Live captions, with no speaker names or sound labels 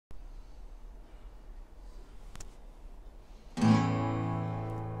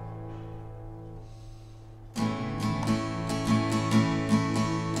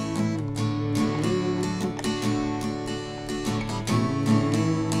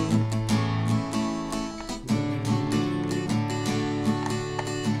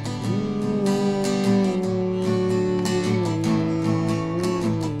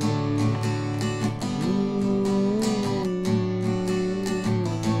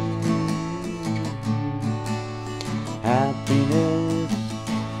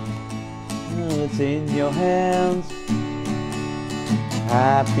your hands.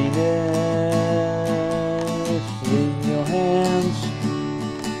 Happiness in your hands.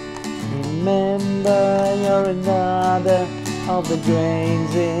 Remember you're another of the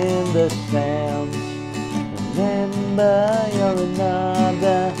grains in the sands. Remember you're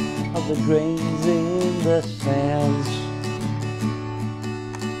another of the grains in the sands.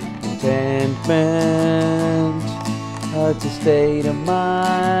 Contentment, it's a state of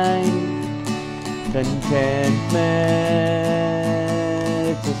mind. Contentment,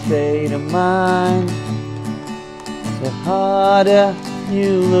 it's a state of mind. The harder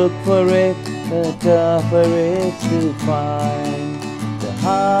you look for it, the tougher it's to find. The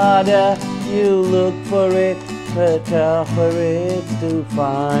harder you look for it, the tougher it's to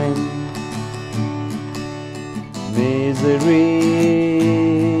find. Misery,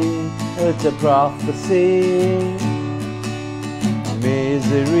 it's a prophecy.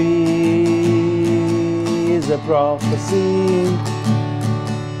 Misery is a prophecy.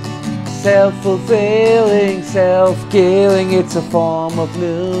 Self-fulfilling, self-killing, it's a form of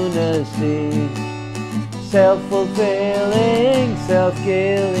lunacy. Self-fulfilling,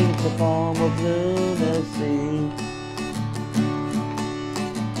 self-killing, it's a form of lunacy.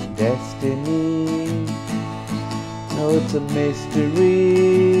 Destiny, no, it's a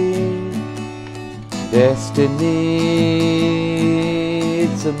mystery. Destiny,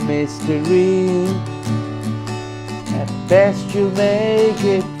 it's a mystery. At best you make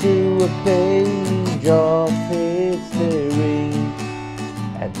it to a page of history.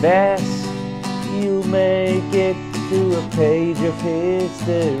 At best you make it to a page of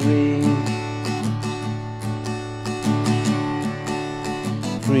history.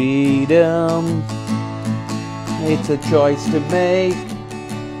 Freedom, it's a choice to make.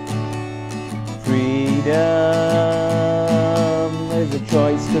 Freedom is a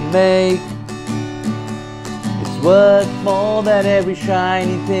choice to make. It's worth more than every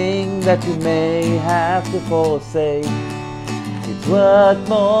shiny thing that you may have to forsake. It's worth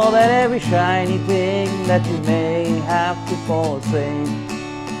more than every shiny thing that you may have to forsake.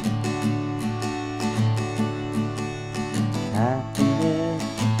 Happiness,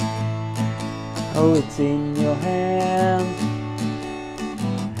 oh, it's in your hands.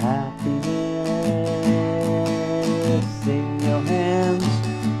 Happiness in your hands.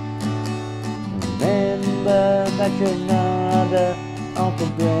 Remember that you're another of the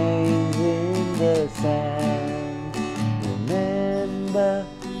grains in the sand. Remember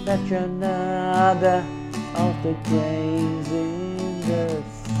that you're another of the grains in the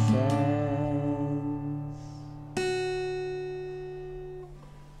sand.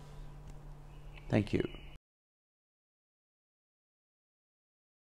 Thank you.